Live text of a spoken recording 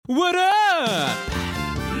What up?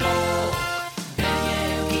 Ben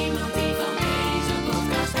jij ook iemand die van deze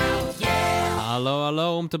podcast houdt? Yeah!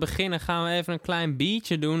 Hallo. Om te beginnen gaan we even een klein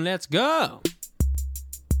beatje doen. Let's go!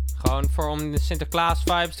 Gewoon om in de Sinterklaas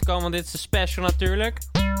vibes te komen, want dit is de special natuurlijk.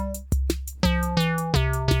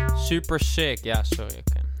 Super sick. Ja, sorry.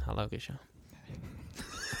 Okay. Hallo, Risha.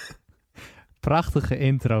 Prachtige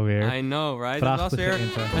intro weer. I know, right? Prachtige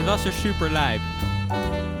intro. Het was weer super lijp.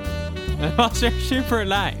 Het was weer super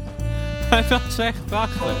lijp. Het was echt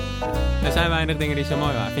prachtig. Er zijn weinig dingen die zo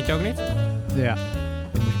mooi waren. Vind je ook niet? Ja,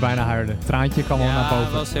 ik moest bijna huilen. Traantje kwam al naar boven. Ja,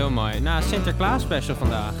 dat was heel mooi. Nou, Sinterklaas special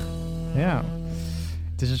vandaag. Ja.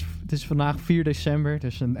 Het is vandaag 4 december,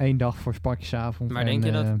 dus één dag voor Spakjesavond. Maar denk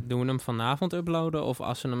je dat doen we hem vanavond uploaden? Of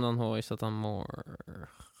als ze hem dan horen, is dat dan morgen?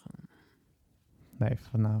 Nee,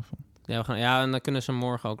 vanavond. Ja, en dan kunnen ze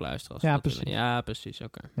morgen ook luisteren. Als Ja, dat precies. willen. Ja, precies.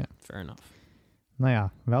 Oké. Ja. Fair enough. Nou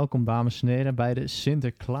ja, welkom dames en heren bij de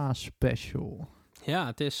Sinterklaas special. Ja,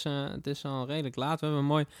 het is al redelijk laat.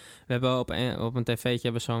 We hebben op een tv'tje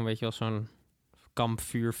hebben zo'n, weet je wel, zo'n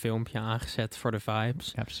kampvuurfilmpje aangezet voor de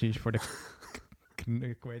vibes. Ja, precies, voor de...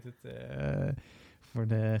 ik weet het... voor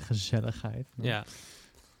de gezelligheid. Ja.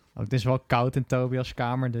 Oh, het is wel koud in Tobias'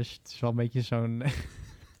 kamer, dus het is wel een beetje zo'n...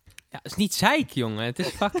 Ja, het is niet zeik, jongen. Het is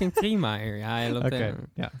fucking prima hier. Ja, hij loopt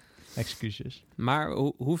ja. Excuses. Maar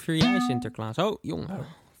hoe vier jij Sinterklaas? Oh, jongen.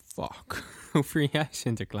 Fuck. Hoe vier jij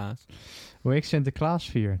Sinterklaas? Hoe ik Sinterklaas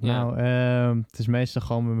vier? Ja. Nou, het is meestal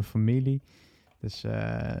gewoon met mijn familie. Dus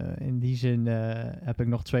in die zin heb ik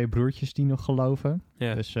nog 2 broertjes die nog geloven.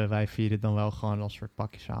 Ja. Dus wij vieren dan wel gewoon als soort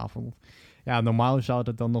pakjesavond. Ja, normaal zou ik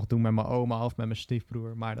dat dan nog doen met mijn oma of met mijn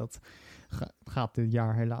stiefbroer. Maar dat gaat dit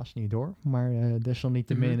jaar helaas niet door. Maar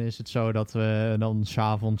desalniettemin is het zo dat we dan 's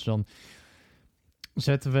avonds dan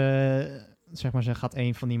zetten we... Zeg maar, gaat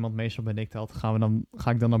één van iemand, meestal ben ik dat,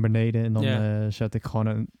 ga ik dan naar beneden en dan zet ik gewoon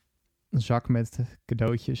een zak met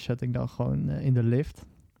cadeautjes, zet ik dan gewoon in de lift.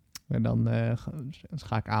 En dan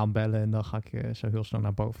ga ik aanbellen en dan ga ik zo heel snel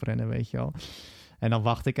naar boven rennen, weet je wel. En dan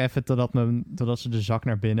wacht ik even totdat ze de zak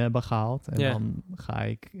naar binnen hebben gehaald. En dan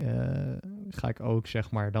ga ik ook,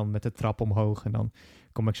 zeg maar, dan met de trap omhoog en dan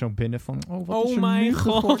kom ik zo binnen van, wat is er nu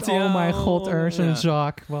gegooid? Oh mijn god, er is een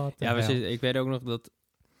zak. Wat ja, ik weet ook nog dat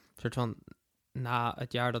soort van na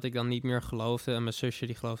het jaar dat ik dan niet meer geloofde en mijn zusje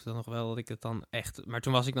die geloofde dan nog wel dat ik het dan echt... Maar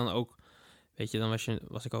toen was ik dan ook, weet je, dan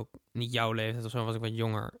was ik ook niet jouw leeftijd of zo, was ik wat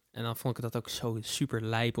jonger. En dan vond ik dat ook zo super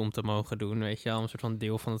lijp om te mogen doen, weet je wel, om een soort van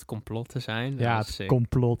deel van het complot te zijn. Ja, het sick.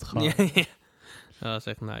 Complot gewoon. Ja. Dat was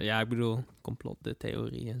echt, nou ja, ik bedoel, complot, de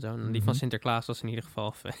theorie en zo. En die van Sinterklaas was in ieder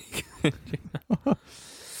geval fake.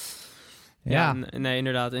 Ja, nee,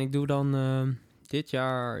 inderdaad. En ik doe dan, dit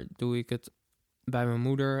jaar doe ik het bij mijn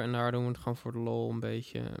moeder. En daar doen we het gewoon voor de lol een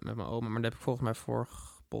beetje met mijn oma. Maar dat heb ik volgens mij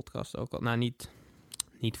vorige podcast ook al. Nou,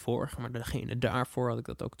 niet vorige, maar degene daarvoor had ik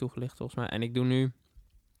dat ook toegelicht volgens mij. En ik doe nu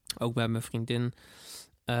ook bij mijn vriendin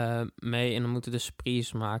mee. En dan moeten we de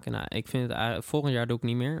surprise maken. Nou, ik vind het eigenlijk, volgend jaar doe ik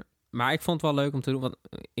niet meer. Maar ik vond het wel leuk om te doen. Want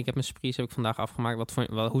ik heb mijn surprise vandaag afgemaakt.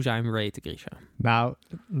 Hoe zou je hem raten, Grisha? Nou,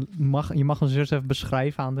 je mag hem zo even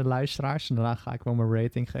beschrijven aan de luisteraars. En daarna ga ik wel mijn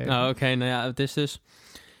rating geven. Nou, oké. Nou ja, het is dus...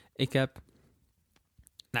 Ik heb...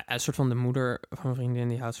 Nou, een soort van de moeder van mijn vriendin,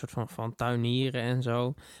 die houdt soort van tuinieren en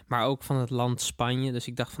zo. Maar ook van het land Spanje. Dus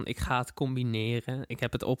ik dacht van, ik ga het combineren. Ik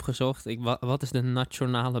heb het opgezocht. Wat is de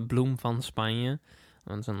nationale bloem van Spanje?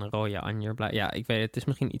 Want het is een rode anjer. Ja, ik weet het. Het is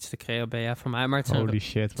misschien iets te creabeja van mij. Maar het is holy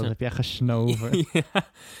shit, wat heb jij gesnoven? Ja,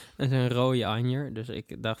 het is een rode anjer. Dus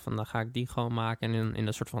ik dacht van, dan ga ik die gewoon maken. En in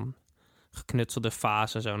een soort van geknutselde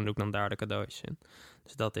fase. Zo, dan doe ik dan daar de cadeautjes in.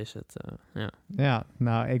 Dus dat is het, ja. Ja,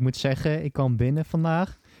 nou, ik moet zeggen, ik kwam binnen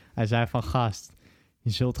vandaag. Hij zei van, gast, je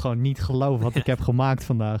zult gewoon niet geloven wat ik heb gemaakt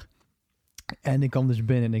vandaag. En ik kwam dus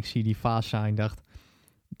binnen en ik zie die fase aan. Ik dacht,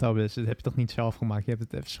 Tobias, dat heb je toch niet zelf gemaakt? Je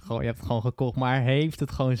hebt het gewoon gekocht, maar hij heeft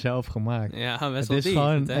het gewoon zelf gemaakt. Ja, best het wel is diep,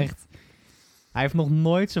 gewoon echt... Hij heeft nog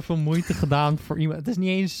nooit zoveel moeite gedaan voor iemand. Het is niet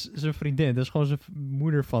eens zijn vriendin, het is gewoon zijn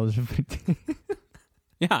moeder van zijn vriendin.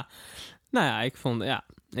 Ja, nou ja,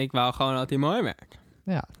 ik wou gewoon dat hij mooi werd.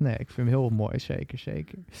 Ja, nee, ik vind hem heel mooi, zeker.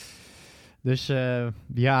 Dus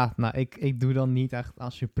ja, nou, ik doe dan niet echt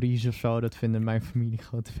aan surprise of zo. Dat vinden mijn familie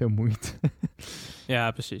gewoon te veel moeite.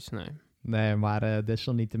 Ja, precies, nee. Nee, maar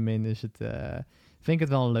desalniettemin is het... vind ik het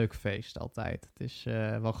wel een leuk feest altijd. Het is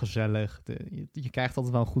wel gezellig. Je krijgt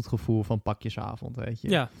altijd wel een goed gevoel van pakjesavond, weet je.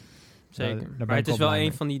 Ja, zeker. Daar ben maar ik het is wel blij een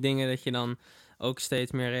mee. van die dingen dat je dan ook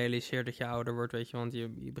steeds meer realiseert dat je ouder wordt, weet je. Want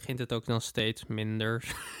je begint het ook dan steeds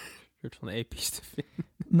minder soort van episch te vinden.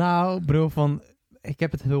 Nou, bro, ik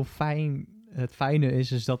heb het heel fijn. Het fijne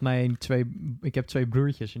is dat ik heb 2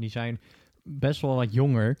 broertjes en die zijn best wel wat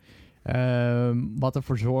jonger. Wat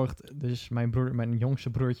ervoor zorgt, dus mijn jongste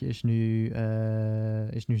broertje is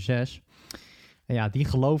nu 6. En ja, die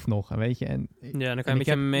gelooft nog, weet je. En Ja, dan kan je en een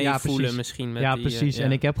beetje meevoelen precies. misschien met Ja, die... precies.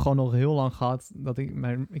 En ik heb gewoon nog heel lang gehad dat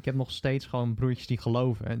ik heb nog steeds gewoon broertjes die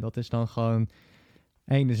geloven. En dat is dan gewoon...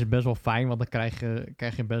 Eén is het best wel fijn, want dan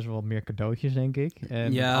krijg je best wel wat meer cadeautjes, denk ik.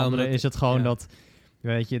 En Ja, het andere omdat- is het gewoon ja. dat...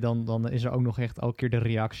 Weet je, dan is er ook nog echt elke keer de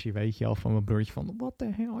reactie, weet je al, van mijn broertje van... Wat de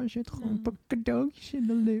hel, er zit gewoon een paar cadeautjes in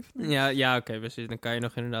de lift. Ja, oké, precies. Dan kan je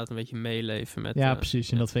nog inderdaad een beetje meeleven met... Ja,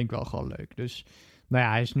 precies. En dat vind ik wel gewoon leuk. Dus, nou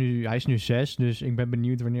ja, hij is nu 6, dus ik ben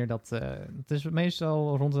benieuwd wanneer dat... het is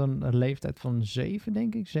meestal rond een leeftijd van 7,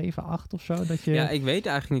 denk ik. 7, 8 of zo, dat je... Ja, ik weet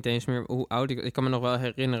eigenlijk niet eens meer hoe oud ik... Ik kan me nog wel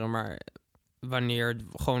herinneren, maar wanneer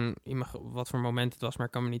gewoon... Wat voor moment het was, maar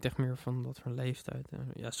ik kan me niet echt meer van wat voor leeftijd.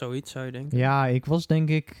 Ja, zoiets zou je denken. Ja, ik was denk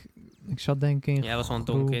ik... Ik zat denk ik in... Jij was wel een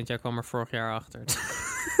dom kind, jij kwam er vorig jaar achter.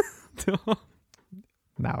 Toch?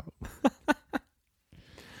 Nou...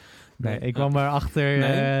 Nee, ik kwam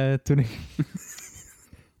erachter toen ik...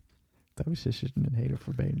 Thuis is een hele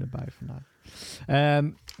vervelende bui vandaag.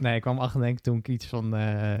 Nee, ik kwam erachter denk ik toen ik iets van...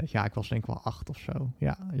 ik was denk ik wel 8 of zo.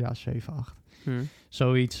 Ja, 7, 8.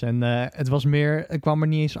 Zoiets. En het was meer... Ik kwam er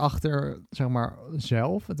niet eens achter, zeg maar,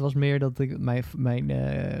 zelf. Het was meer dat ik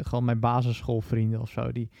gewoon mijn basisschoolvrienden of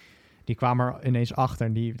zo... Die kwamen er ineens achter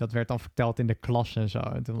en dat werd dan verteld in de klas en zo.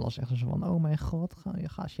 En toen was het echt zo van, oh mijn god,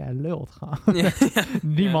 gast, jij lult.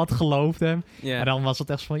 Niemand geloofde hem. Ja. En dan was het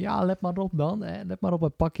echt zo van, ja, let maar op dan. Let maar op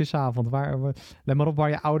het pakjesavond. Let maar op waar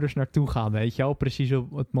je ouders naartoe gaan, weet je wel. Precies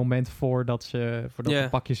op het moment voordat de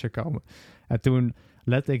pakjes er komen. En toen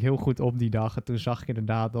lette ik heel goed op die dag. En toen zag ik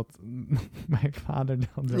inderdaad dat mijn vader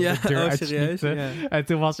dan de deur uitsniepte. Ja. En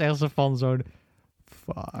toen was echt zo van zo'n...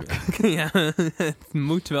 Fuck. Ja, het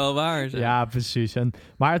moet wel waar zijn. Ja, precies.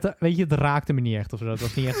 Maar het raakte me niet echt of zo. Het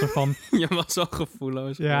was niet echt zo van... Je was al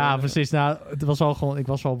gevoelloos. Ja, precies. Nou, het was al gewoon... Ik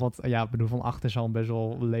was al wat... Ja, ik bedoel, van 8 is al best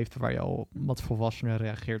wel een leeftijd waar je al wat volwassener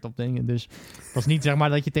reageert op dingen. Dus het was niet zeg maar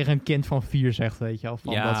dat je tegen een kind van 4 zegt, weet je wel.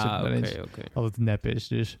 Van dat het nep is,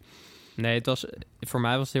 dus... Nee, voor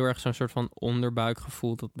mij was het heel erg zo'n soort van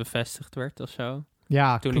onderbuikgevoel dat bevestigd werd of zo.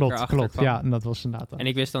 Ja, Toen klopt. kwam. Ja, en dat was inderdaad. En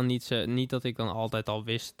ik wist dan niet dat ik dan altijd al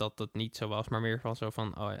wist dat het niet zo was, maar meer van zo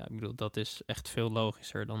van, oh ja, ik bedoel, dat is echt veel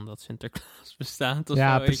logischer dan dat Sinterklaas bestaat of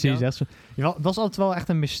ja, zo. precies. Het was altijd wel echt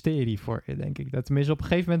een mysterie voor je, denk ik. Dat tenminste op een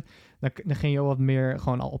gegeven moment, dan ging je ook wat meer,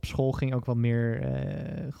 gewoon al op school ging ook wat meer,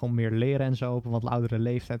 gewoon meer leren en zo, op een wat oudere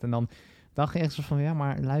leeftijd. En dan dacht je echt zo van, ja,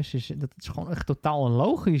 maar luister, dat is gewoon echt totaal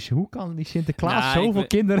onlogisch. Hoe kan die Sinterklaas zoveel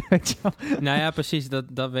kinderen... Nou ja, precies,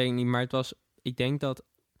 dat weet ik niet, maar het was... Ik denk dat...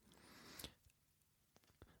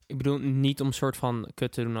 Ik bedoel, niet om een soort van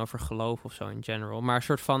kut te doen over geloof of zo in general. Maar een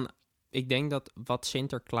soort van... Ik denk dat wat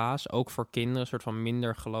Sinterklaas ook voor kinderen... een soort van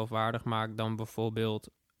minder geloofwaardig maakt dan bijvoorbeeld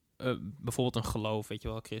een geloof, weet je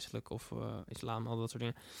wel, christelijk of islam, al dat soort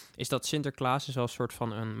dingen. Is dat Sinterklaas is wel een soort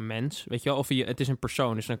van een mens, weet je wel. Of het is een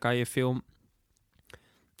persoon, dus dan kan je veel...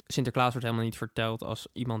 Sinterklaas wordt helemaal niet verteld als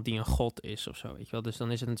iemand die een god is of zo, weet je wel. Dus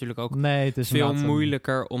dan is het natuurlijk ook veel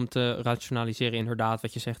moeilijker om te rationaliseren, inderdaad,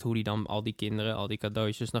 wat je zegt, hoe die dan al die kinderen, al die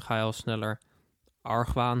cadeautjes, dan ga je al sneller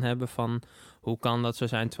argwaan hebben van hoe kan dat zo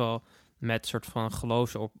zijn, terwijl met soort van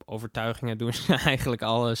geloofsovertuigingen doen ze eigenlijk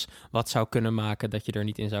alles wat zou kunnen maken dat je er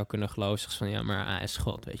niet in zou kunnen geloven. Dus van, ja, maar hij is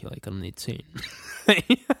God, weet je wel, je kan hem niet zien.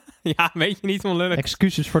 Ja, weet je, niet onlullig.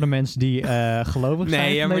 Excuses voor de mensen die gelovig zijn.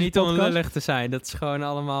 Nee, ja, maar niet om podcast. lullig te zijn. Dat is gewoon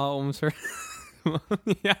allemaal om een soort...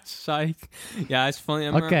 ja, psych. Ja, is van...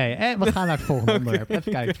 Ja, maar... Oké, we gaan naar het volgende onderwerp.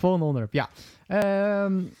 Even kijken, het volgende onderwerp. Ja.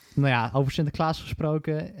 Nou ja, over Sinterklaas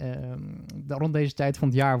gesproken. Rond deze tijd van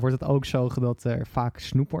het jaar wordt het ook zo dat er vaak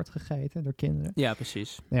snoep wordt gegeten door kinderen. Ja,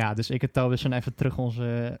 precies. Ja, dus ik en Tobias zijn even terug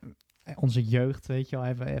onze jeugd, weet je wel,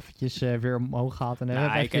 even eventjes weer omhoog gehad.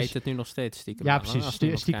 En ik eet het nu nog steeds stiekem. Ja, precies.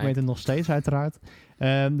 Stiekem eet het nog steeds, uiteraard.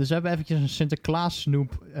 Dus we hebben eventjes een Sinterklaas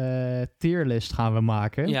snoep tierlist gaan we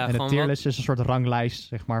maken. Ja, en de tierlist is een soort ranglijst,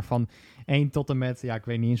 zeg maar, van 1 tot en met, ja, ik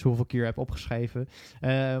weet niet eens hoeveel keer ik heb opgeschreven.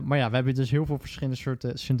 Maar ja, we hebben dus heel veel verschillende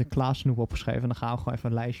soorten Sinterklaas snoep opgeschreven. En dan gaan we gewoon even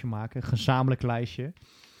een lijstje maken, een gezamenlijk lijstje.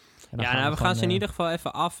 Ja, we gaan ze in ieder geval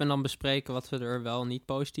even af en dan bespreken wat we er wel niet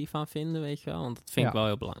positief aan vinden, weet je wel. Want dat vind ik wel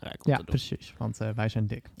heel belangrijk om te doen. Ja, precies, want wij zijn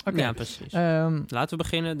dik. Okay. Ja, precies. Laten we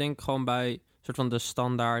beginnen, denk ik, gewoon bij soort van de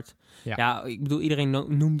standaard. Ja, ik bedoel, iedereen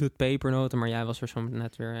noemde het pepernoten, maar jij was er zo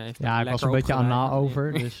net weer even ja, ik was een beetje anaal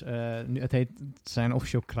over, dus nu, het zijn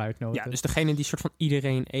officieel kruidnoten. Ja, dus degene die soort van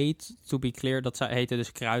iedereen eet, to be clear, dat heten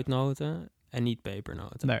dus kruidnoten en niet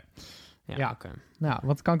pepernoten. Nee. Ja. Okay. Nou,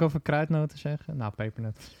 wat kan ik over kruidnoten zeggen? Nou,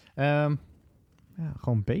 pepernoten. Ja,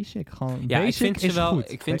 gewoon basic. Gewoon ja, basic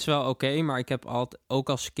ik vind ze wel oké, maar ik heb ook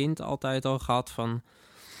als kind altijd al gehad van...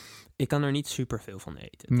 Ik kan er niet super veel van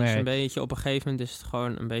eten. Het is een beetje, op een gegeven moment is het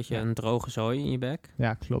gewoon een beetje een droge zooi in je bek.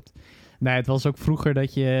 Ja, klopt. Nee, het was ook vroeger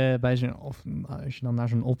dat je als je dan naar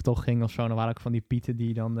zo'n optocht ging of zo, dan waren ook van die pieten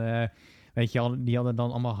die dan, weet je al, die hadden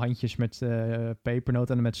dan allemaal handjes met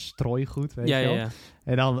pepernoten en met strooigoed, weet je wel. Ja.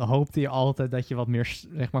 En dan hoopte je altijd dat je wat meer,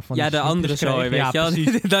 zeg maar, van die de andere zooi, weet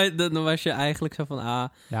je wel. Dan was je eigenlijk zo van,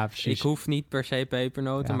 ja, precies. Ik hoef niet per se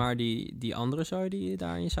pepernoten, maar die andere zooi die je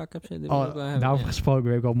daar in je zak hebt zitten, wil ik wel hebben. Daarover gesproken,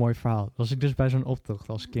 weet ik wel een mooi verhaal. Was ik dus bij zo'n optocht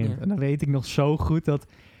als kind. Ja. En dan weet ik nog zo goed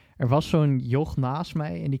dat er was zo'n joch naast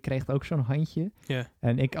mij en die kreeg ook zo'n handje. Ja.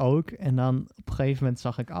 En ik ook. En dan op een gegeven moment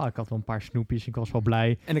zag ik, ik had wel een paar snoepjes. Ik was wel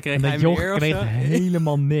blij. En dan kreeg dat joch kreeg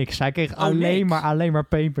helemaal niks. Hij kreeg alleen maar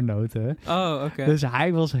pepernoten. Oh, oké. Dus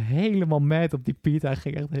hij was helemaal mad op die Piet. Hij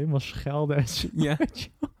ging echt helemaal schelden. En ja.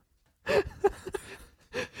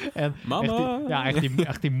 En mama!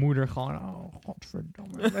 Echt die moeder gewoon, oh,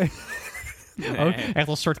 godverdomme. Nee. Ook echt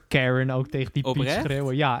een soort Karen ook tegen die Piet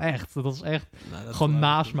schreeuwen. Ja, echt. Dat was echt... gewoon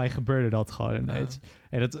naast mij gebeurde dat gewoon ineens.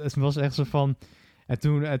 En het was echt zo van... En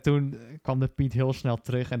toen kwam de Piet heel snel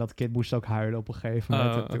terug en dat kind moest ook huilen op een gegeven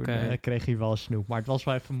moment. En toen kreeg hij wel een snoep. Maar het was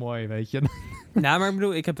wel even mooi, weet je. Nou, maar ik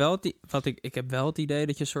bedoel, ik heb wel het idee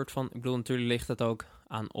dat je soort van... Ik bedoel, natuurlijk ligt het ook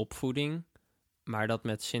aan opvoeding. Maar dat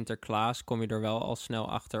met Sinterklaas kom je er wel al snel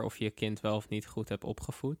achter of je je kind wel of niet goed hebt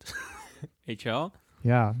opgevoed. Weet je wel?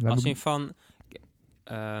 Ja. Als in van...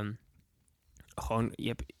 gewoon,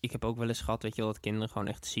 ik heb ook wel eens gehad, weet je wel, dat kinderen gewoon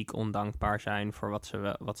echt ziek ondankbaar zijn voor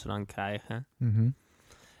wat ze dan krijgen. Mm-hmm.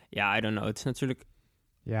 Ja, I don't know. Het is natuurlijk...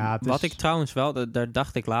 Ja, wat ik trouwens wel, daar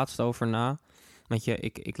dacht ik laatst over na. Want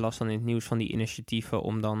ik las dan in het nieuws van die initiatieven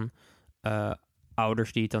om dan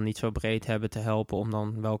ouders die het dan niet zo breed hebben te helpen om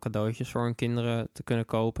dan wel cadeautjes voor hun kinderen te kunnen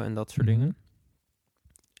kopen en dat soort dingen.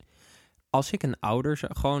 Als ik een ouder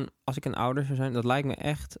zou zijn, dat lijkt me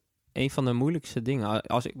echt een van de moeilijkste dingen.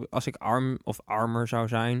 Als ik arm of armer zou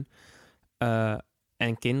zijn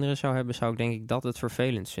en kinderen zou hebben, zou ik denk ik dat het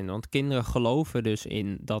vervelend vinden. Want kinderen geloven dus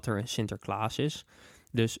in dat er een Sinterklaas is.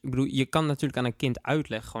 Dus ik bedoel, je kan natuurlijk aan een kind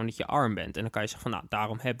uitleggen gewoon dat je arm bent. En dan kan je zeggen van, nou,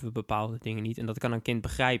 daarom hebben we bepaalde dingen niet. En dat kan een kind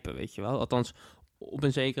begrijpen, weet je wel. Althans, op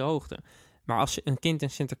een zekere hoogte. Maar als een kind in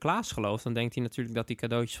Sinterklaas gelooft, dan denkt hij natuurlijk dat die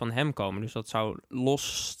cadeautjes van hem komen. Dus dat zou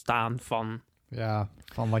losstaan van... Ja,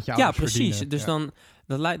 van wat je ouders precies. Verdienen. Dus dan,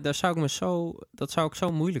 dat zou ik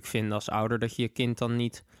zo moeilijk vinden als ouder, dat je je kind dan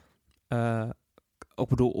niet, ik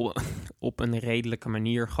bedoel, op een redelijke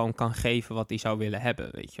manier gewoon kan geven wat hij zou willen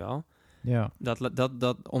hebben, weet je wel. Ja.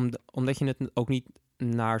 Omdat je het ook niet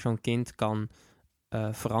naar zo'n kind kan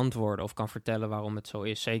verantwoorden of kan vertellen waarom het zo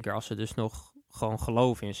is. Zeker als ze dus nog gewoon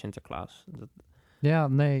geloven in Sinterklaas. Ja,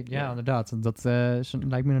 inderdaad. Dat lijkt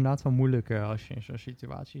me inderdaad wel moeilijk als je in zo'n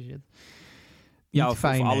situatie zit. Ja,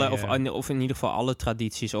 of in ieder geval alle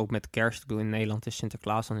tradities, ook met kerst. Ik bedoel, in Nederland is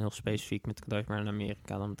Sinterklaas dan heel specifiek met cadeaus, maar in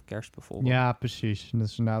Amerika dan met kerst bijvoorbeeld. Ja, precies. Dat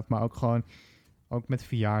is inderdaad, maar ook gewoon... Ook met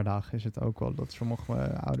verjaardag is het ook wel dat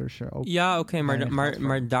sommige ouders er ook... Ja, oké, maar daar heb je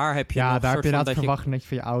nog daar heb je inderdaad verwacht dat je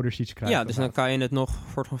van je ouders iets krijgt. Ja, dus dan kan je het nog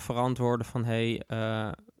soort van verantwoorden van...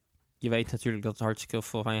 je weet natuurlijk dat het hartstikke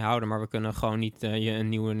veel van je houden, maar we kunnen gewoon niet je een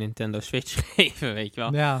nieuwe Nintendo Switch geven, weet je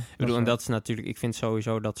wel. Ja, ik bedoel, en dat is natuurlijk... Ik vind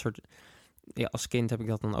sowieso dat soort... Ja, als kind heb ik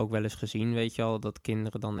dat dan ook wel eens gezien, weet je wel. Dat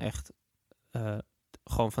kinderen dan echt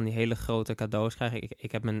gewoon van die hele grote cadeaus krijgen.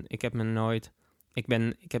 Ik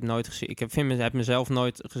heb mezelf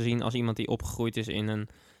nooit gezien als iemand die opgegroeid is in een...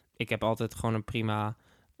 Ik heb altijd gewoon een prima...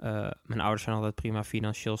 mijn ouders zijn altijd prima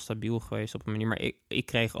financieel stabiel geweest op een manier. Maar ik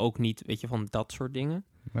kreeg ook niet, weet je, van dat soort dingen.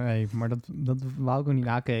 Nee, maar dat wou ik ook niet.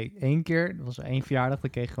 Nou, oké, één keer, dat was één verjaardag, dan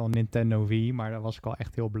kreeg ik gewoon Nintendo Wii. Maar daar was ik al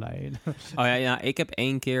echt heel blij in. Oh ja, ik heb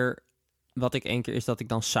één keer... Wat ik één keer is dat ik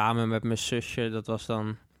dan samen met mijn zusje... Dat was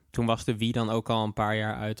dan... Toen was de Wii dan ook al een paar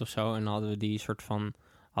jaar uit of zo. En dan hadden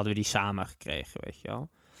we die samen gekregen, weet je wel.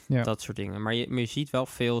 Ja. Dat soort dingen. Maar je ziet wel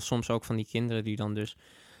veel soms ook van die kinderen die dan dus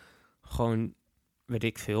gewoon, weet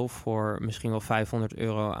ik veel, voor misschien wel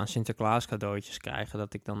 €500 aan Sinterklaas cadeautjes krijgen.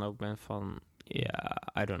 Dat ik dan ook ben van, ja,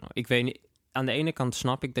 I don't know. Ik weet niet. Aan de ene kant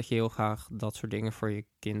snap ik dat je heel graag dat soort dingen voor je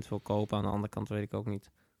kind wil kopen. Aan de andere kant weet ik ook niet.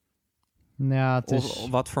 Ja, het is... Of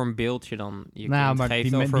wat voor een beeld je dan je kind maar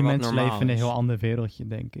geeft over die wat mensen normaal leven in een is. heel ander wereldje,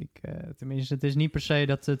 denk ik. Tenminste, het is niet per se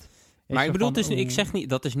dat het... Maar ik bedoel, ik zeg niet,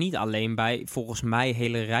 dat is niet alleen bij, volgens mij,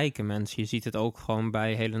 hele rijke mensen. Je ziet het ook gewoon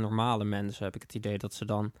bij hele normale mensen, heb ik het idee dat ze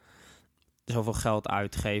dan zoveel geld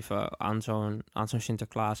uitgeven aan zo'n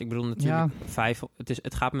Sinterklaas. Ik bedoel natuurlijk,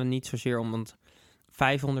 het gaat me niet zozeer om, want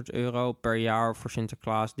 €500 per jaar voor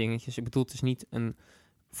Sinterklaas dingetjes. Ik bedoel, het is niet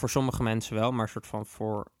voor sommige mensen wel, maar een soort van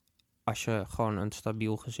voor... Als je gewoon een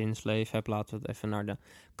stabiel gezinsleven hebt, laten we het even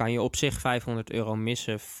kan je op zich €500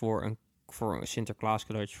 missen voor voor een Sinterklaas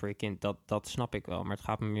cadeautje voor je kind, dat snap ik wel. Maar het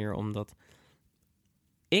gaat me meer om dat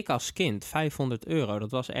ik als kind, €500,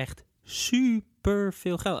 dat was echt super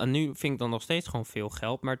veel geld. En nu vind ik dan nog steeds gewoon veel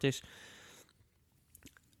geld, maar het is...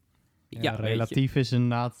 Ja, weet relatief is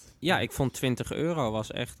inderdaad... je. Ja, ik vond €20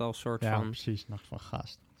 was echt al een soort Ja, van... precies. Nacht van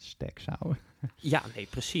gast. Stacks houden. Ja, nee,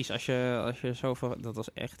 precies. Als je zoveel... Dat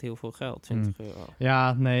was echt heel veel geld, €20.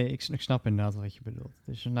 Ja, nee, ik snap inderdaad wat je bedoelt.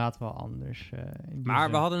 Het is inderdaad wel anders.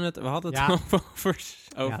 Maar we hadden het Ja.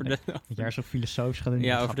 over nee. de... Dat jij zo filosofisch gaat doen.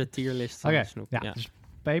 Ja, over de tierlist van Oké, de snoep. ja, dus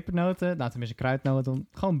pepernoten, nou tenminste kruidnoten,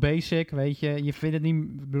 gewoon basic, weet je. Je vindt het niet,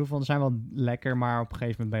 ik bedoel van, ze zijn wel lekker, maar op een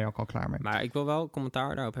gegeven moment ben je ook al klaar mee. Maar ik wil wel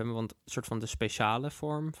commentaar daarop hebben, want een soort van de speciale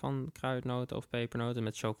vorm van kruidnoten of pepernoten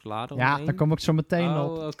met chocolade Ja, omheen. daar kom ik zo meteen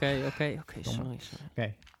op. Oké, sorry.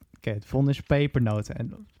 Oké, het volgende is pepernoten.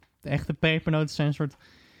 En de echte pepernoten zijn een soort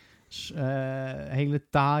hele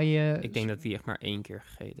taaie... Ik denk dat ik die echt maar 1 keer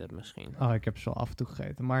gegeten heb misschien. Oh, ik heb ze wel af en toe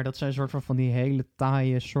gegeten. Maar dat zijn een soort van die hele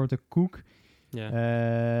taaie soorten koek.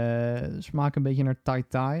 Ja. Smaken een beetje naar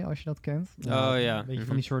tai, als je dat kent. Ja. Een beetje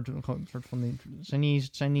van die soort van die... Het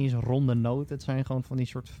zijn niet eens ronde noten. Het zijn gewoon van die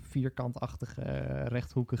soort vierkantachtige,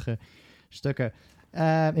 rechthoekige stukken.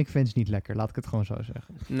 Ik vind ze niet lekker, laat ik het gewoon zo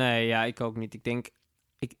zeggen. Nee, ja, ik ook niet.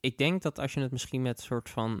 Ik denk dat als je het misschien met een soort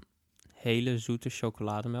van hele zoete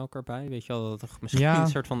chocolademelk erbij, weet je wel, dat het misschien een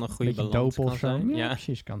soort van een goede beetje balans dopen kan of zo. zijn. Ja,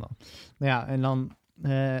 precies, kan dan. Nou ja, en dan...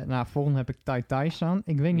 volgende heb ik tai staan.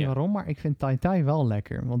 Ik weet niet waarom, maar ik vind tai wel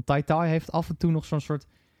lekker. Want tai heeft af en toe nog zo'n soort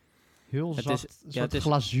heel zacht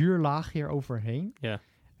glazuurlaagje eroverheen. Ja.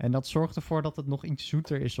 En dat zorgt ervoor dat het nog iets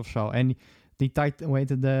zoeter is of zo. En die hoe heet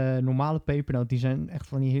het, de normale pepernoot, die zijn echt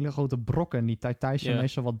van die hele grote brokken. Die tai zijn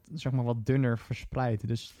meestal wat, zeg maar, wat dunner verspreid.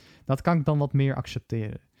 Dus dat kan ik dan wat meer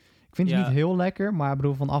accepteren. Ik vind het niet heel lekker, maar ik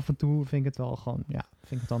bedoel, van af en toe vind ik het wel gewoon,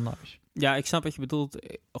 vind ik het dan nice. Ja, ik snap wat je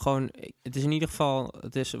bedoelt. Gewoon, het is in ieder geval,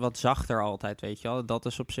 het is wat zachter altijd, weet je wel. Dat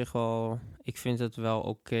is op zich wel, ik vind het wel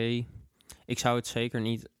oké. Ik zou het zeker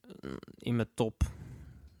niet in mijn top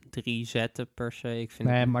 3 zetten per se. Ik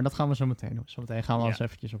vind maar dat gaan we zo meteen doen. Zo meteen gaan we eens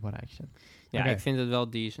eventjes op een rijtje zetten. Ja, Okay. ik vind het wel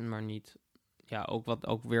decent, maar niet... Ja,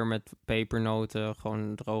 ook weer met pepernoten,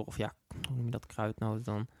 gewoon droog, of ja, hoe noem je dat, kruidnoten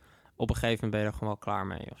dan? Op een gegeven moment ben je er gewoon wel klaar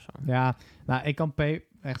mee of zo. Ja, nou, ik kan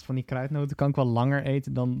echt van die kruidnoten kan ik wel langer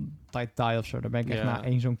eten dan tai of zo. Daar ben ik echt na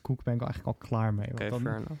 1 zo'n koek ben ik wel eigenlijk al klaar mee.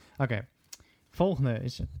 Oké. Volgende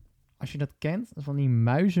is, als je dat kent, van die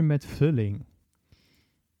muizen met vulling.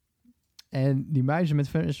 En die muizen met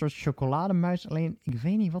vulling is een soort chocolademuis. Alleen, ik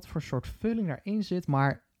weet niet wat voor soort vulling daarin zit,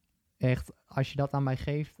 maar echt, als je dat aan mij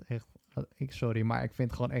geeft, echt, sorry, maar ik vind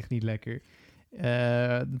het gewoon echt niet lekker.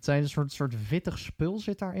 Het zijn een soort wittig spul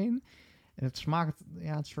zit daarin. En het smaakt,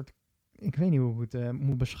 het soort, ik weet niet hoe ik het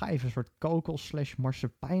moet beschrijven, een soort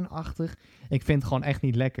kokos/marsepeinachtig. Ik vind het gewoon echt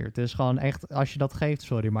niet lekker. Het is gewoon echt, als je dat geeft,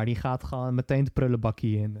 sorry, maar die gaat gewoon meteen de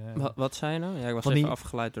prullenbakkie in. Wat zei je nou? Ja, ik was even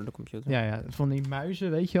afgeleid door de computer. Ja, van die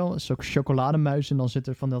muizen, weet je wel, is ook chocolademuizen en dan zit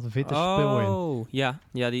er van dat witte spul in. Oh, ja,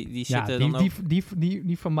 die zitten dan ook...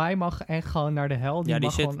 Die van mij mag echt gewoon naar de hel.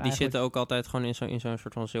 Die zitten ook altijd gewoon in zo'n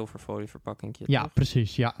soort van zilverfolie verpakkingje. Ja, toch?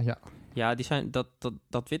 precies, ja. Ja, die zijn,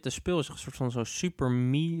 dat witte spul is een soort van zo super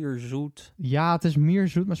mierzoet. Ja, het is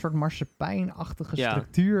mierzoet met een soort marsepeinachtige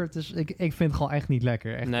structuur. Het is, ik vind het gewoon echt niet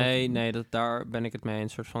lekker. Echt daar ben ik het mee eens. Een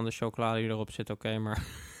soort van de chocolade die erop zit, oké, maar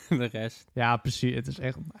de rest. Ja, precies. Het is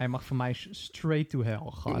echt, hij mag voor mij straight to hell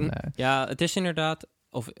gaan. Ja, het is inderdaad,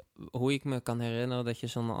 of hoe ik me kan herinneren dat je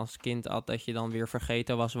zo als kind at, dat je dan weer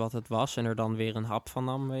vergeten was wat het was en er dan weer een hap van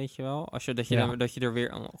nam, weet je wel. Dat je er weer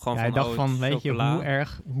gewoon van... Ja, ik dacht van, weet je,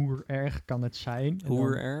 hoe erg kan het zijn?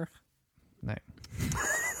 Hoe erg? Nee.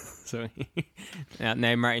 Sorry. Ja,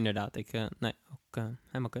 nee, maar inderdaad,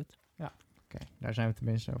 helemaal kut. Ja, oké. Daar zijn we het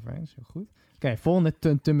tenminste over eens. Heel goed. Oké, volgende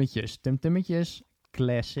tumtummetjes. Tumtummetjes,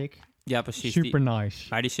 classic. Ja, precies. Super nice.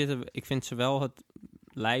 Maar die zitten, ik vind ze wel het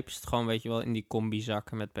lijpst gewoon, weet je wel, in die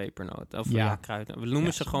combi-zakken met pepernoten. Of kruiden. We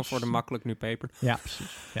noemen ze gewoon voor de makkelijk nu peper. Ja,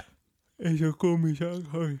 precies. Ja. En zo'n combi-zak,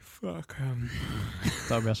 holy fuck.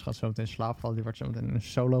 Tobias gaat zo meteen slaap vallen. Die wordt zo meteen een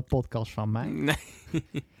solo-podcast van mij. Nee.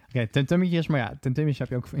 Oké, tumtummetjes. Maar ja, tumtummetjes heb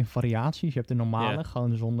je ook in variaties. Je hebt de normale,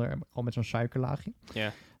 gewoon gewoon met zo'n suikerlaagje.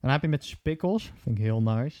 Ja. Dan heb je met spikkels. Vind ik heel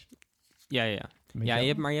nice. Ja. Ja,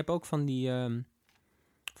 je hebt ook van die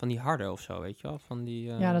harde of zo, weet je wel? Van die,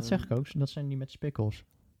 ja, dat zeg ik ook. Dat zijn die met spikkels.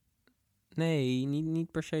 Nee,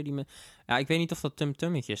 niet per se die met... Ja, ik weet niet of dat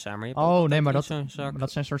tumtummetjes zijn, maar je hebt maar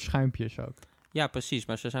dat zijn soort schuimpjes ook. Ja, precies,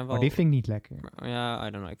 maar ze zijn wel... Maar die vind ik niet lekker. Ja,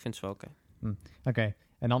 I don't know, ik vind ze wel oké. Oké,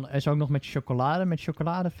 en dan is ook nog met chocolade. Met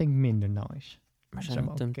chocolade vind ik minder nice. Maar zijn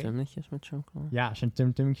er tumtummetjes met chocolade? Ja, zijn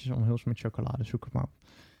tumtummetjes omhulst met chocolade. Zoek het maar op.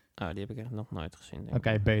 Oh, die heb ik echt nog nooit gezien.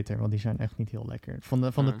 Oké, beter, want die zijn echt niet heel lekker. Van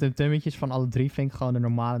de Tum-Tummetjes van alle 3 vind ik gewoon de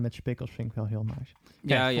normale met spikkels vind ik wel heel nice.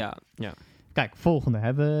 Kijk, Ja. Kijk, volgende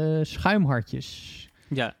hebben we schuimhartjes.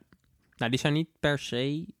 Ja. Nou, die zijn niet per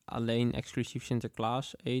se alleen exclusief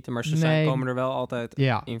Sinterklaas eten, maar ze komen er wel altijd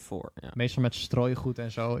in voor. Ja. Meestal met strooigoed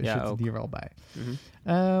en zo zitten ook. die er wel bij.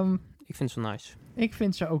 Ik vind ze nice. Ik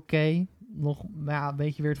vind ze oké. Nog een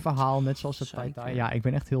beetje weer het verhaal, net zoals het tai-tai. Ja, ik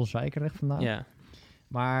ben echt heel zeikerig vandaag. Ja.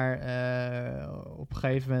 Maar op een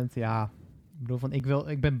gegeven moment, ik bedoel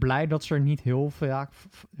ik ben blij dat ze er niet heel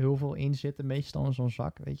veel in zitten. Meestal in zo'n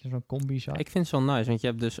zak, weet je, zo'n combi-zak. Ik vind ze wel nice, want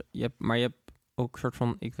je hebt ook een soort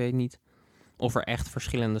van, ik weet niet of er echt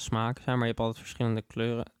verschillende smaken zijn, maar je hebt altijd verschillende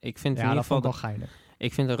kleuren. Ik vind in ieder geval wel geinig.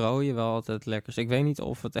 Ik vind de rode wel altijd lekker. Ik weet niet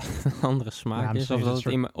of het echt een andere smaak is, of dat het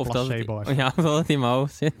in mijn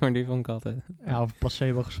hoofd zit, maar die vond ik altijd. Ja, over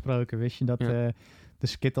placebo gesproken, wist je dat de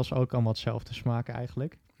Skittles ook allemaal hetzelfde smaken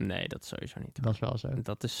eigenlijk? Nee, dat is sowieso niet waar. Dat is wel zo.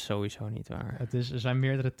 Dat is sowieso niet waar. Er zijn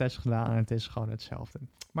meerdere tests gedaan en het is gewoon hetzelfde.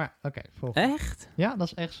 Maar oké, volgende. Echt? Ja, dat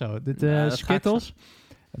is echt zo. Skittles,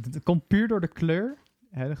 het komt puur door de kleur.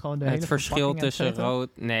 Gewoon de het verschil tussen rood...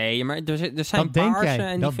 Nee, maar er zijn dat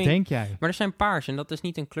paarse... Dat denk jij. Maar er zijn paars en dat is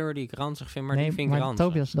niet een kleur die ik ranzig vind, maar die vind ik ranzig.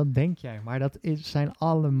 Tobias, dat denk jij. Maar dat zijn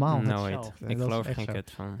allemaal hetzelfde. Ik geloof er geen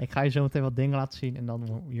kut van. Ik ga je zo meteen wat dingen laten zien en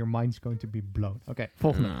dan your mind's going to be blown. Oké,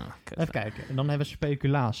 volgende. Even kijken. En dan hebben we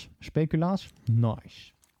speculaas. Speculaas?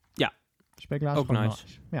 Nice. Ja. Speculaas ook nice.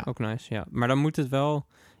 Ja. Ook nice, ja. Maar dan moet het wel...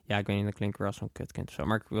 Ja, ik weet niet, dat klinkt weer als zo'n kutkind of zo.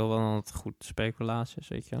 Maar ik wil wel dat het goed speculaas is,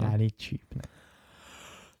 weet je wel. Ja, niet cheap, nee.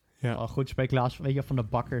 Ja. Al goed speculaas, weet je, van de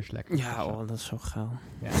bakker is lekker. Ja, dat is zo geil.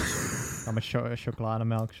 Ja, dan met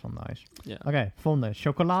chocolademelk is van nice. Ja. Oké, volgende.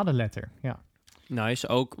 Chocoladeletter. Ja. Nice,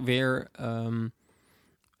 ook weer een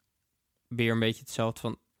beetje hetzelfde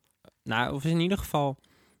van... Nou, of in ieder geval...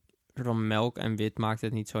 Van melk en wit maakt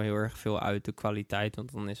het niet zo heel erg veel uit de kwaliteit.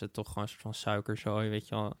 Want dan is het toch gewoon een soort van suikerzooi, weet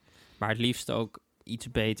je wel. Maar het liefst ook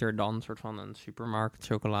iets beter dan een soort van een supermarkt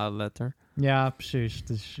chocoladeletter. Ja, precies.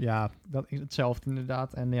 Dus ja, dat is hetzelfde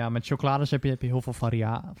inderdaad. En ja, met chocolades heb je heel veel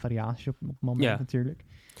variatie op het moment natuurlijk.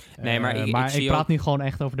 Nee, maar ik praat nu gewoon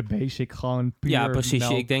echt over de basic, gewoon puur. Ja, precies.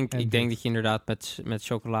 Melk ik denk dat je inderdaad met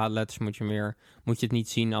chocoladeletters moet je het niet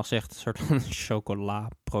zien als echt een soort van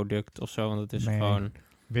chocolaproduct of zo. Want het is gewoon...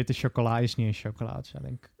 Witte chocola is niet een chocolade, het is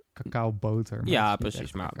alleen cacaoboter. Ja,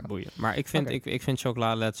 precies, maar boeien. Maar ik vind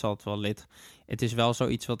chocoladeletters altijd wel lit. Het is wel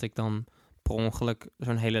zoiets wat ik dan per ongeluk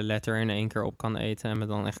zo'n hele letter in één keer op kan eten en me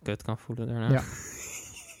dan echt kut kan voelen daarna. Ja.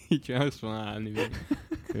 Juist van, nu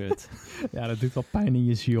kut. Ja, dat doet wel pijn in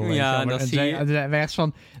je ziel. Ja, dat zie je.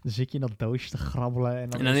 Dan zit je in dat doosje te grabbelen en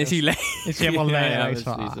dan is hij leeg. Is hij helemaal leeg.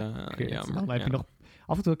 Ja, dan heb je nog...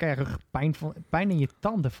 Af en toe krijg je pijn in je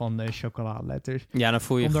tanden van de chocoladeletters. Ja, dan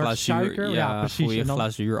voel je glazuur. Suiker, ja, precies. Voel je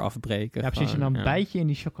glazuur afbreken. Ja, precies. Gewoon, en dan bijt je in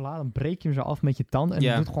die chocolade, dan breek je hem zo af met je tanden. En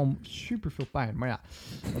dat doet gewoon super veel pijn. Maar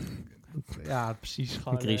ja, precies.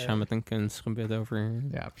 Grisha met een kunstgebit over.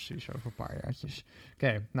 Ja, precies. Over een paar jaartjes.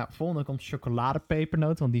 Oké, nou, volgende komt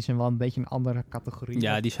chocoladepepernoten. Want die zijn wel een beetje een andere categorie.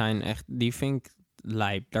 Ja, die vind ik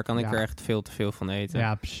lijp. Daar kan ik er echt veel te veel van eten.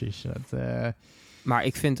 Ja, precies. Maar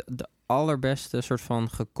ik vind de allerbeste soort van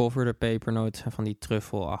gecoverde pepernoten zijn van die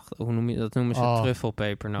truffelachtig. Hoe noem je dat? Noemen ze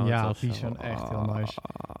truffelpepernoten. Ja, die zijn echt heel nice.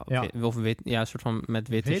 Ja. Of wit, ja, soort van met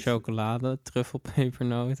witte chocolade,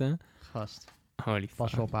 truffelpepernoten. Gast. Holy fuck.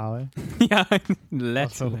 Pas op, houden. Ja,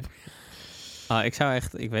 letterlijk.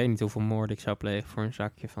 Ik weet niet hoeveel moorden ik zou plegen voor een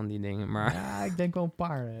zakje van die dingen, maar... Ja, ik denk wel een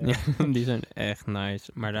paar. Ja, die zijn echt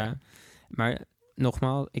nice. Maar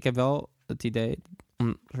nogmaals, ik heb wel het idee...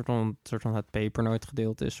 soort van het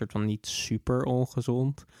pepernootgedeelte is soort van niet super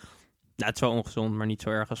ongezond. Nou, het is wel ongezond, maar niet zo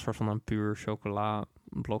erg als soort van een puur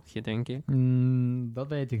chocolablokje, denk ik. Dat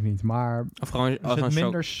weet ik niet, maar of gewoon er zit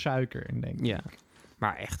minder suiker in, denk ik. Ja,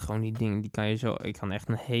 maar echt gewoon die dingen, die kan je zo... Ik kan echt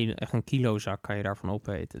een kilozak kan je daarvan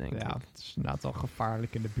opeten, denk ik. Ja, het is inderdaad wel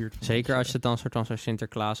gevaarlijk in de buurt van zeker als het dan soort van zo'n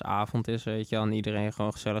Sinterklaasavond is, weet je, en iedereen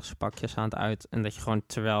gewoon gezellig zijn pakjes aan het uit. En dat je gewoon,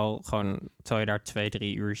 terwijl je daar 2-3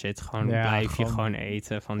 uur zit, blijf je gewoon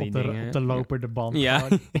eten van die dingen. Op de lopende band. Ja.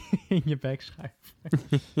 In je bek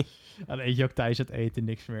schuiven. Dan eet je ook tijdens het eten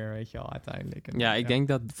niks meer, weet je al, uiteindelijk. En ik denk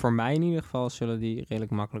dat voor mij in ieder geval zullen die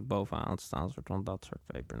redelijk makkelijk bovenaan staan, soort van dat soort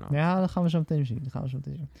pepernoten. Ja, dat gaan we zo meteen zien.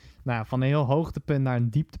 Nou, van een heel hoogtepunt naar een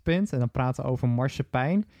dieptepunt. En dan praten we over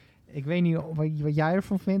marsepein. Ik weet niet wat jij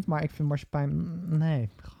ervan vindt, maar ik vind marsepein... Nee,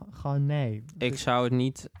 gewoon nee. Ik zou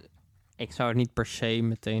het niet per se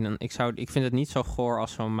meteen... Ik vind het niet zo goor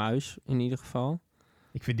als zo'n muis, in ieder geval.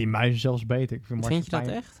 Ik vind die muizen zelfs beter. Vind je dat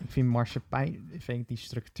echt? Ik vind marsepein... Die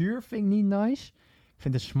structuur vind ik niet nice. Ik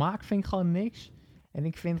vind de smaak vind ik gewoon niks. En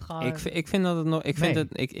ik vind gewoon... Ik vind dat het nog...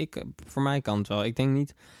 Voor mij kan het wel. Ik denk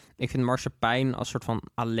niet... Ik vind marsepein als soort van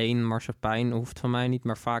alleen marsepein hoeft van mij niet.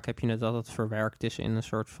 Maar vaak heb je het dat het verwerkt is in een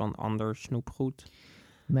soort van ander snoepgoed.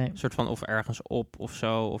 Nee. Een soort van of ergens op of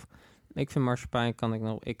zo. Of, ik vind marsepein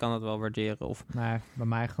ik kan het wel waarderen. Of, Maar bij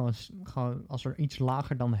mij gewoon als er iets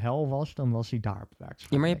lager dan hel was, dan was hij daar bewerkt.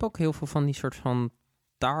 ja, maar je hebt ook heel veel van die soort van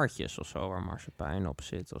taartjes of zo waar marsepein op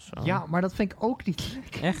zit of zo. Ja, maar dat vind ik ook niet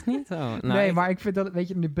lekker. Echt niet? Oh, nou, nee, maar ik vind dat, weet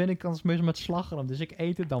je, de binnenkant is meestal met slagroom, dus ik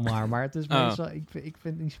eet het dan maar. Maar het is meestal, ik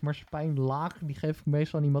vind die marsepein laag, die geef ik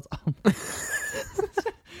meestal aan iemand anders.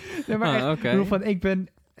 Nee, maar echt, oké. ik bedoel van, ik ben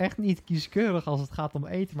echt niet kieskeurig als het gaat om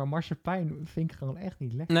eten, maar marsepein vind ik gewoon echt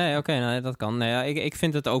niet lekker. Nee, oké, nee, dat kan. Nee, ja, ik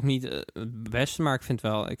vind het ook niet het beste, maar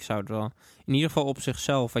ik zou het wel... In ieder geval op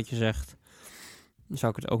zichzelf, wat je zegt,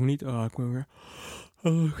 zou ik het ook niet... ik ben weer...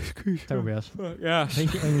 excuus. Tobias, Ja,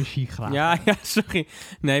 beetje energie graag. ja, sorry.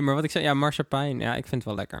 Nee, maar wat ik zei, ja, marsepein, ja, ik vind het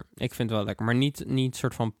wel lekker. Ik vind het wel lekker, maar niet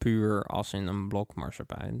soort van puur als in een blok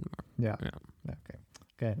marsepein. Maar, Ja. ja.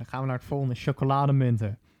 Oké, dan gaan we naar het volgende,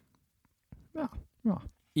 chocolademunten. Ja,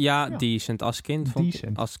 Ja. decent. Als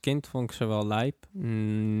Decent. kind vond ik ze wel lijp.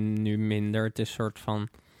 Nu minder. Het is een soort van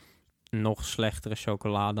nog slechtere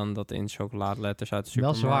chocola dan dat in chocoladeletters uit de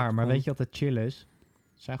Dat supermarkt is waar, maar komt. weet je wat het chill is?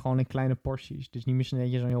 Het zijn gewoon in kleine porties. Dus niet meer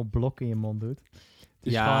dat je zo'n heel blok in je mond doet.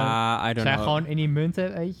 Het is gewoon, Ja, I het don't zijn know. gewoon in die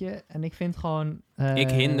munten, weet je. En ik vind gewoon... Ik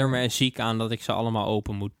hinder me ziek aan dat ik ze allemaal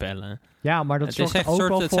open moet pellen. Ja, maar dat Het zorgt is er echt ook soort-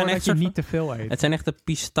 wel het voor zijn dat echt je soort niet te veel eet. Het zijn echt de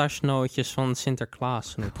pistachenootjes van Sinterklaas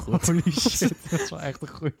snoepgoed. Holy shit, dat is wel echt een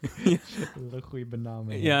goede, dat is een goede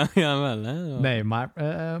benaming. ja, wel hè. Nee, maar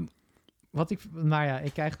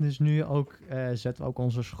ik krijg dus nu ook, zetten we ook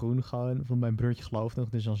onze schoen gewoon, van mijn broertje gelooft nog,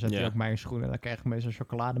 dus dan zet hij Ja. ook mijn schoen en dan krijg ik meestal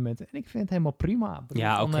chocoladementen. En ik vind het helemaal prima. Ik bedoel,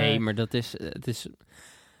 Ja, van, oké, maar het is...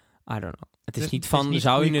 I don't know. Het is is- niet het is van, niet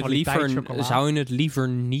zou goede kwaliteit chocola. je het liever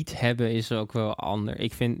niet hebben, is ook wel ander.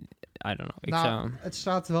 Ik vind, I don't know. het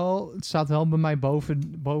staat wel bij mij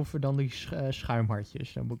boven dan die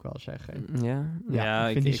schuimhartjes, dat moet ik wel zeggen. Ja,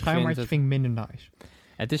 ik vind die schuimhartjes vind ik minder nice.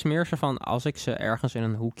 Het is meer zo van, als ik ze ergens in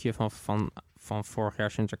een hoekje van vorig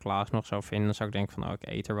jaar Sinterklaas nog zou vinden, dan zou ik denken van, ik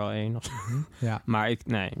eet er wel één. Ja. Maar ik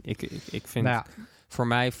vind, Nou ja, voor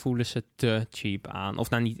mij voelen ze te cheap aan. Of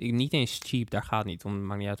nou, niet eens cheap, daar gaat het niet om. Het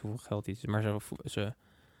maakt niet uit hoeveel geld iets is, maar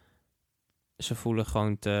ze voelen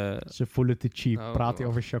gewoon te... ze voelen te cheap. Oh, Praat hij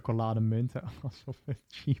wacht. over chocolademunten alsof het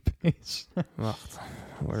cheap is. Wacht,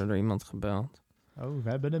 wordt er door iemand gebeld? Oh, we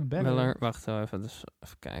hebben een beller. Beller, wacht wel even, dus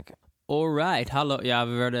even kijken. Alright, hallo. Ja,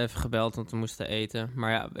 we werden even gebeld, want we moesten eten.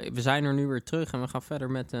 Maar ja, we zijn er nu weer terug en we gaan verder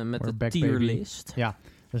met de back, baby. tierlist. Ja,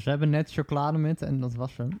 dus we hebben net chocolademunten en dat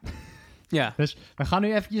was hem. Ja. Dus we gaan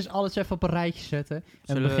nu eventjes alles even op een rijtje zetten. En we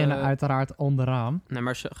Zullen we- beginnen uiteraard onderaan. Nee,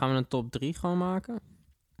 maar gaan we een top 3 gewoon maken?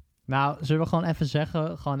 Nou, zullen we gewoon even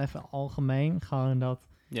zeggen, gewoon even algemeen, gewoon dat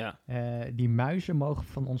Ja. die muizen mogen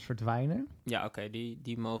van ons verdwijnen. Ja, oké,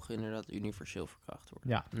 die mogen inderdaad universeel verkracht worden.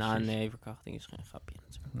 Ja, Nou, precies. nee, verkrachting is geen grapje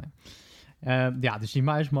natuurlijk. Ja, dus die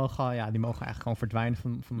muizen mogen, die mogen eigenlijk gewoon verdwijnen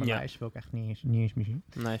van mijn Ja. lijst. Wil ik echt niet eens meer zien.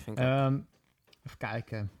 Nee, vind ik ook. Even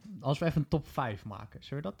kijken. Als we even een top 5 maken,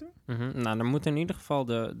 zullen we dat doen? Nou, er moet in ieder geval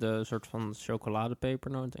de soort van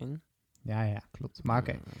chocoladepepernoot in. Ja, klopt. Maar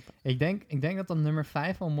oké. Ik denk dat dan nummer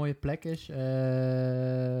 5 wel een mooie plek is.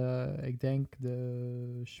 Ik denk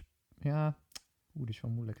ja. Dit is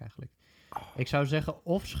wel moeilijk eigenlijk. Ik zou zeggen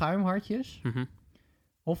of schuimhartjes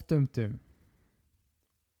of tumtum.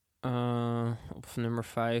 Op nummer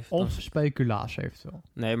 5. Of speculaas eventueel.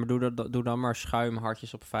 Nee, maar doe dan maar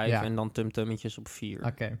schuimhartjes op 5 Ja. en dan tumtummetjes op 4.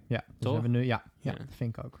 Oké, ja. Dus Toch? we hebben nu, ja, Ja. dat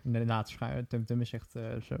vind ik ook. Inderdaad, tumtum is echt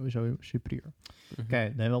sowieso superieur. Mhm. Oké, dan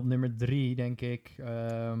hebben we op nummer 3, denk ik.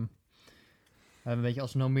 Weet je,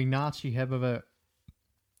 als nominatie hebben we...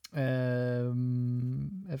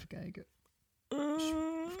 even kijken.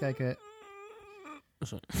 Even kijken.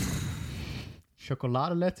 Sorry.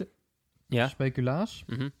 Chocoladeletter. Ja? Speculaas.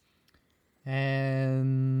 Mhm.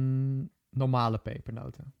 En normale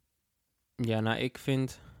pepernoten. Ja, nou,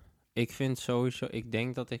 ik vind sowieso... Ik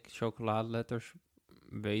denk dat ik chocoladeletters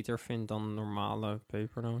beter vind dan normale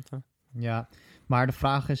pepernoten. Ja, maar de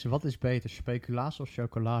vraag is, wat is beter? Speculaas of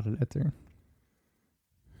chocoladeletter?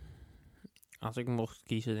 Als ik mocht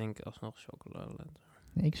kiezen, denk ik alsnog chocoladeletter.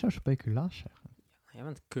 Nee, ik zou speculaas zeggen. Jij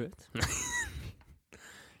bent kut.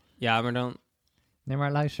 Ja, maar dan... Nee,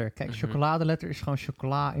 maar luister. Kijk, chocoladeletter is gewoon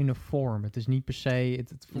chocola in een vorm. Het is niet per se...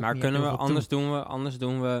 Het voegt Maar niet kunnen we... heel veel toe. Anders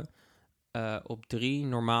doen we Op 3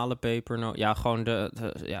 normale pepernoten. Ja, gewoon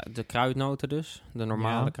de kruidnoten dus. De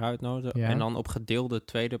normale kruidnoten. Ja. En dan op gedeelde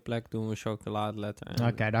tweede plek doen we chocoladeletter.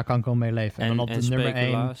 Oké, daar kan ik wel mee leven. En dan op de nummer 1.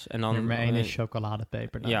 speculaas. En dan Nummer 1 is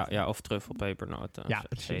chocoladepepernoten. Ja, of truffelpepernoten. Ja, et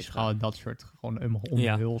precies. cetera. Gewoon dat soort, gewoon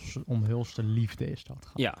omhulste liefde is dat.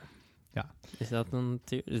 Gewoon. Ja. Is dat dan...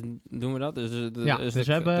 Doen we dat? Dus dus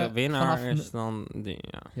we hebben de winnaar vanaf is dan...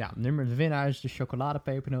 De winnaar is de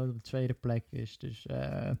chocoladepepernoot. Op de tweede plek is dus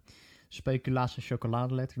speculaas en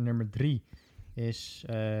chocoladeletter. Nummer 3 is,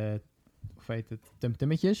 hoe heet het,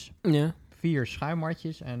 tumtummetjes. Ja. 4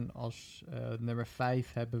 schuimartjes. En als nummer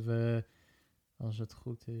 5 hebben we, als het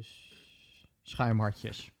goed is,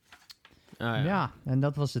 schuimhartjes. Ja, en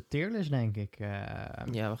dat was de tierlist, denk ik.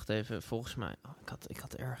 Ja, wacht even. Volgens mij... ik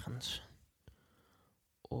had ergens...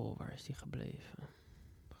 Oh, waar is die gebleven?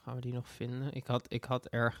 Gaan we die nog vinden? Ik had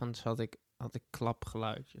ergens... Had ik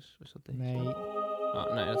klapgeluidjes. Was dat deze? Nee.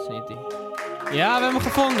 Oh, nee, dat is niet die. Ja, we hebben hem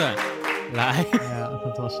gevonden! Lijp. Ja,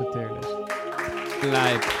 dat was de tierlist.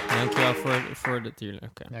 Lijp. Dankjewel voor de tierlist.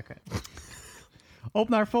 Oké. Ja, oké. Op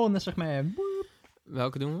naar het volgende segment.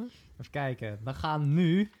 Welke doen we? Even kijken. We gaan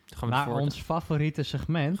nu naar ons favoriete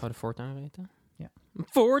segment. Gaan we de voortuin weten? Ja.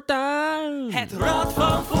 Voortuin! Het rad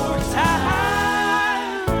van Voortuin.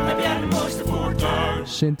 Heb jij de mooiste voortuin?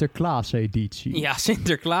 Sinterklaas-editie. Ja,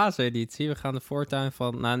 Sinterklaas-editie. We gaan de voortuin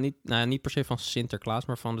van... niet per se van Sinterklaas,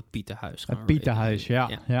 maar van het Pietenhuis. Het Pietenhuis,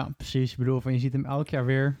 ja, precies. Ik bedoel, je ziet hem elk jaar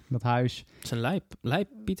weer, dat huis. Het is een lijp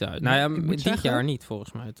Pietenhuis. Nou ja, dit jaar niet,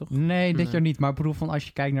 volgens mij, toch? Nee, dit jaar niet. Maar ik bedoel, als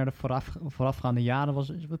je kijkt naar de voorafgaande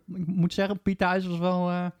jaren, ik moet zeggen, Pietenhuis was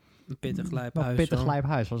wel... Een pittig lijp Een huis. pittig lijp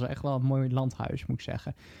huis. Was echt wel een mooi landhuis, moet ik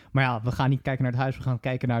zeggen. Maar ja, we gaan niet kijken naar het huis, we gaan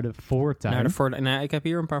kijken naar de voortuin. Ik heb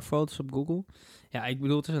hier een paar foto's op Google. Ja, ik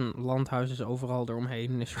bedoel, het is een landhuis, dus overal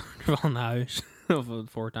eromheen is er wel een huis. Of een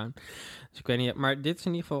voortuin. Dus ik weet niet. Maar dit is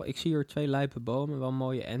in ieder geval, ik zie hier 2 lijpe bomen, wel een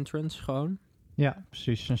mooie entrance gewoon. Ja,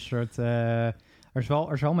 precies. Een soort... Er is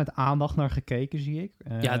wel met aandacht naar gekeken, zie ik.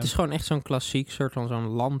 Ja, het is gewoon echt zo'n klassiek soort van zo'n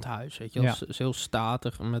landhuis, weet je. Het is heel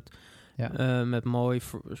statig, met mooi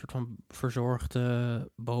soort van verzorgde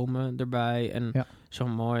bomen erbij. En zo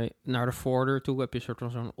mooi naar de voordeur toe heb je soort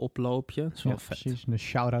van zo'n oploopje. Dat is wel vet. Precies. Een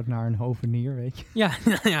shout-out naar een hovenier, weet je.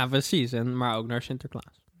 Ja, precies. Maar ook naar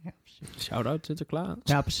Sinterklaas. Ja, precies. Shout-out Sinterklaas.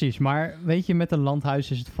 Ja, precies. Maar weet je, met een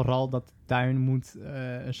landhuis is het vooral dat de tuin moet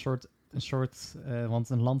een soort... want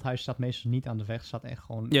een landhuis staat meestal niet aan de weg. Staat echt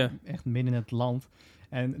gewoon echt midden in het land.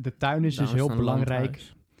 En de tuin is dus heel belangrijk...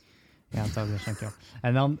 Landhuis. Ja, Tobias, dankjewel.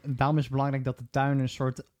 En daarom is het belangrijk dat de tuin een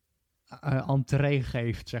soort entree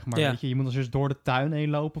geeft, zeg maar. Ja. Weet je? Je moet dus door de tuin heen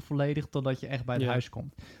lopen volledig, totdat je echt bij het huis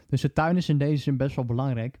komt. Dus de tuin is in deze zin best wel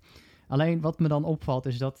belangrijk. Alleen wat me dan opvalt,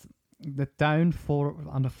 is dat de tuin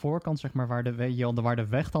aan de voorkant, zeg maar, waar de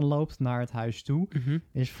weg dan loopt naar het huis toe,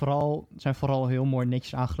 zijn vooral heel mooi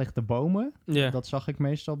netjes aangelegde bomen. Yeah. Dat zag ik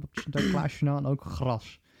meestal op het Sinterklaasjournaal, en ook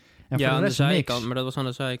gras. En ja, voor aan de de zijkant, niks. maar dat was aan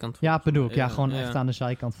de zijkant. Ja, bedoel ik. Ja, gewoon echt aan de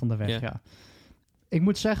zijkant van de weg, ja. Ik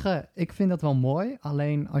moet zeggen, ik vind dat wel mooi.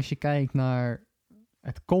 Alleen als je kijkt naar...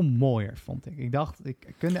 Het kon mooier, vond ik. Ik dacht,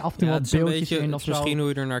 ik kun af en toe wat beeldjes in of zo. Misschien hoe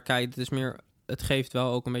je er naar kijkt. Het is meer... Het geeft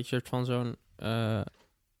wel ook een beetje soort van zo'n...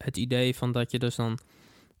 het idee van dat je dus dan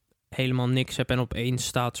helemaal niks hebt en opeens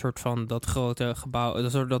staat soort van dat grote gebouw,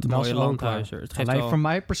 dat mooie landhuis er. Het geeft alleen wel... voor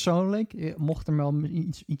mij persoonlijk mocht er wel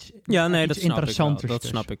iets ja, nee, iets dat snap interessanters ik wel. Dat tussen.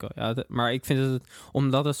 snap ik wel. Ja, maar ik vind het,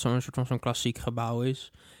 omdat het zo'n soort van zo'n klassiek gebouw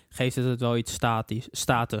is, geeft het wel iets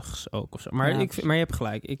statigs ook of zo. Maar, Ja, maar je hebt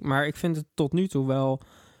gelijk. Maar ik vind het tot nu toe wel,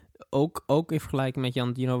 ook in vergelijking met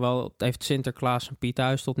Jan Dino wel, heeft Sinterklaas en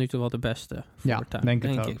Piethuis tot nu toe wel de beste voortuin. Denk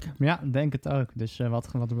het ook. Ja, denk het ook. Dus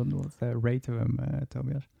wat raten we hem,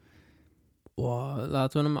 Tobias? Wow,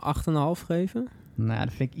 laten we hem 8,5 geven. Nou,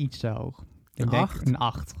 dat vind ik iets te hoog. Ik Een denk 8? een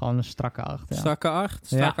 8. Gewoon een strakke 8. Ja. Strakke 8?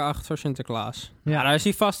 Strakke 8 voor Sinterklaas. Ja, daar is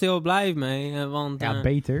hij vast heel blij mee. Want, ja,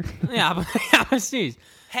 beter. ja, precies.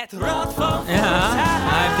 Het rad van Voortuin. Ja,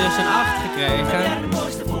 hij heeft dus een 8 Heb jij de gekregen.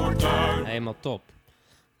 mooiste voortuin? Helemaal top.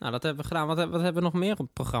 Nou, dat hebben we gedaan. Wat hebben we nog meer op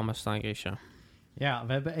het programma staan, Grisha? Ja,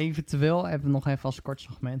 we hebben nog even als kort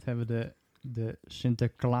segment de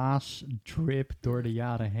Sinterklaas drip door de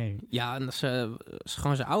jaren heen. Ja, en dat is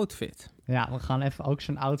gewoon zijn outfit. Ja, we gaan even ook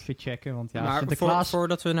zijn outfit checken, want ja, maar Sinterklaas...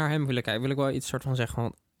 voordat we naar hem willen kijken, wil ik wel iets soort van zeggen,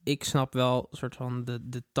 want ik snap wel soort van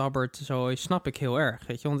de tabbert zo, snap ik heel erg,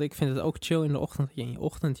 weet je, want ik vind het ook chill in de ochtend, in je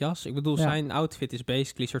ochtendjas. Ik bedoel, zijn outfit is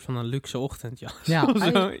basically een soort van een luxe ochtendjas. Ja,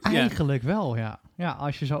 eigenlijk wel, ja. Ja,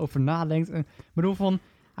 als je zo over nadenkt. Ik bedoel,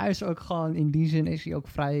 hij is ook gewoon, in die zin is hij ook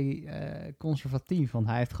vrij conservatief, want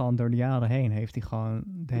hij heeft gewoon door de jaren heen, heeft hij gewoon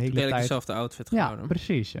de hele tijd... dezelfde outfit gehouden. Ja,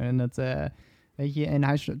 precies. En Weet je, en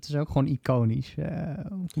het is ook gewoon iconisch.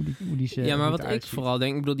 Hoe die ze Ja, maar wat eruit ik ziet. vooral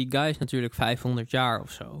denk... Ik bedoel, die guy is natuurlijk 500 jaar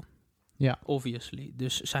of zo. Ja. Obviously.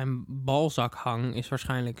 Dus zijn balzakhang is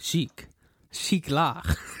waarschijnlijk ziek. Ziek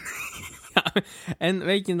laag. Ja, en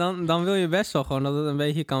weet je, dan wil je best wel gewoon dat het een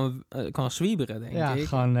beetje kan zwieberen, denk Ja, ik.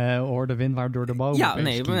 gewoon hoor de wind waar door de bomen. Ja, opeens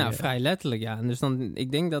nee, maar, skiën. vrij letterlijk, ja. En dus dan,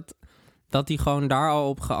 ik denk dat hij gewoon daar al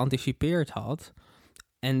op geanticipeerd had.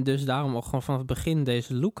 En dus daarom ook gewoon vanaf het begin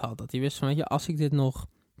deze look had. Dat hij wist van, weet je, als ik dit nog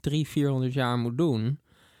 300-400 jaar moet doen,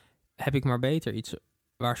 heb ik maar beter iets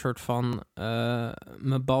waar soort van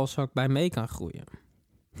mijn balzak bij mee kan groeien.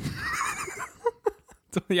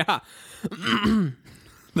 Ja,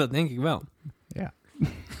 dat denk ik wel. Ja.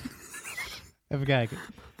 Even kijken.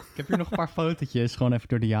 Ik heb hier nog een paar fotootjes, gewoon even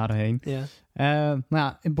door de jaren heen. Ja. Nou ja,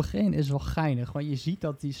 in het begin is het wel geinig. Want je ziet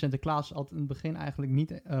dat die Sinterklaas altijd in het begin eigenlijk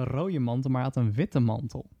niet een rode mantel, maar hij had een witte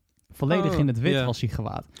mantel. Volledig in het wit was hij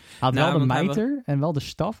gewaad. Hij had Nou, wel de want hij mijter en wel de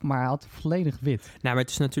staf, maar hij had volledig wit. Nou, maar het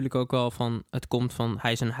is natuurlijk ook wel van, het komt van,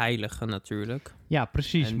 hij is een heilige natuurlijk. Ja,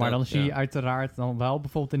 precies. En Maar dat, dan zie je ja. uiteraard dan wel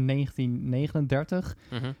bijvoorbeeld in 1939...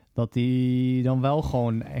 Mhm. dat hij dan wel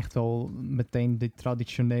gewoon echt wel meteen die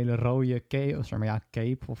traditionele rode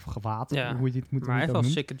cape of gewaad, Ja, hoe je het moet Maar hij heeft wel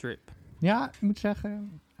noemen. sikke drip. Ja, ik moet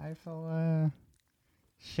zeggen, hij heeft wel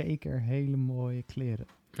zeker hele mooie kleren.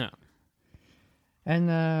 Ja. En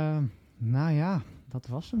nou ja, dat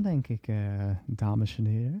was hem denk ik, dames en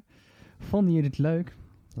heren. Vonden jullie het leuk?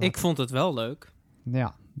 Ik vond het wel leuk.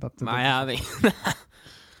 Ja, dat Maar ja, weet je,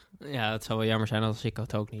 ja, het zou wel jammer zijn als ik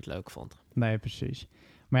het ook niet leuk vond. Nee, precies.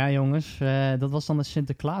 Maar ja, jongens, dat was dan de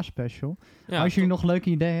Sinterklaas special. Ja, Als jullie nog leuke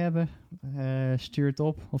ideeën hebben, stuur het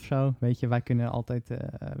op of zo. Weet je, wij kunnen altijd,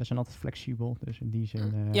 we zijn altijd flexibel. Dus in die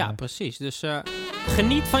zin... ja, precies. Dus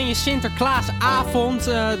geniet van je Sinterklaasavond.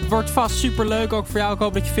 Het wordt vast superleuk, ook voor jou. Ik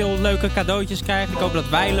hoop dat je veel leuke cadeautjes krijgt. Ik hoop dat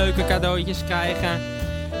wij leuke cadeautjes krijgen.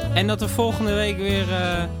 En dat we volgende week weer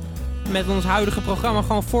met ons huidige programma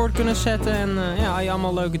gewoon voort kunnen zetten. En ja, je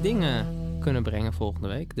allemaal leuke dingen kunnen brengen volgende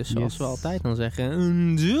week. Dus zoals Yes. we altijd dan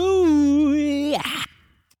zeggen, doei!